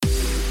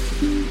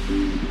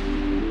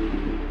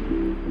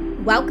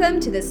Welcome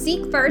to the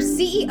Seek First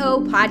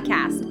CEO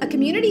podcast, a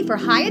community for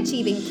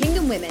high-achieving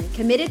kingdom women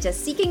committed to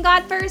seeking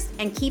God first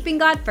and keeping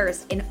God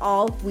first in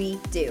all we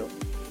do.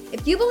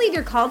 If you believe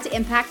you're called to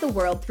impact the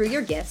world through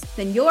your gifts,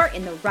 then you're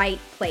in the right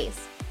place.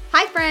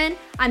 Hi, friend.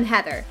 I'm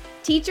Heather,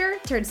 teacher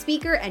turned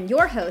speaker and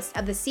your host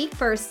of the Seek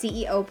First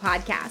CEO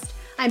podcast.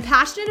 I'm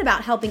passionate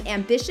about helping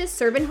ambitious,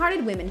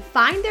 servant-hearted women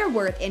find their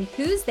worth in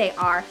whose they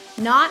are,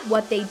 not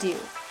what they do.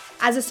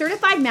 As a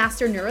certified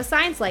master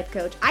neuroscience life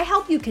coach, I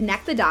help you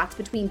connect the dots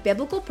between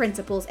biblical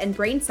principles and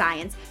brain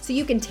science so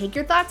you can take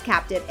your thoughts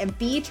captive and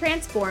be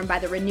transformed by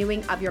the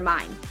renewing of your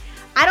mind.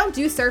 I don't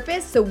do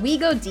surface, so we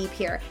go deep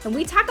here, and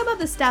we talk about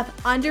the stuff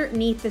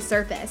underneath the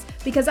surface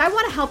because I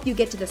want to help you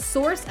get to the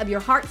source of your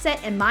heart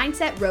set and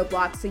mindset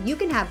roadblocks so you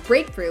can have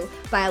breakthrough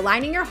by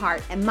aligning your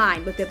heart and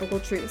mind with biblical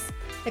truths.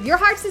 If your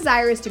heart's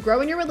desire is to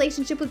grow in your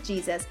relationship with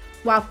Jesus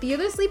while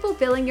fearlessly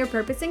fulfilling your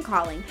purpose and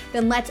calling,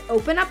 then let's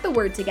open up the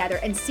Word together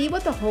and see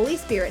what the Holy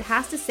Spirit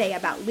has to say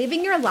about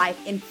living your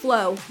life in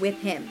flow with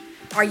Him.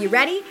 Are you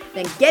ready?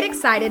 Then get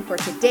excited for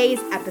today's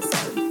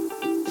episode.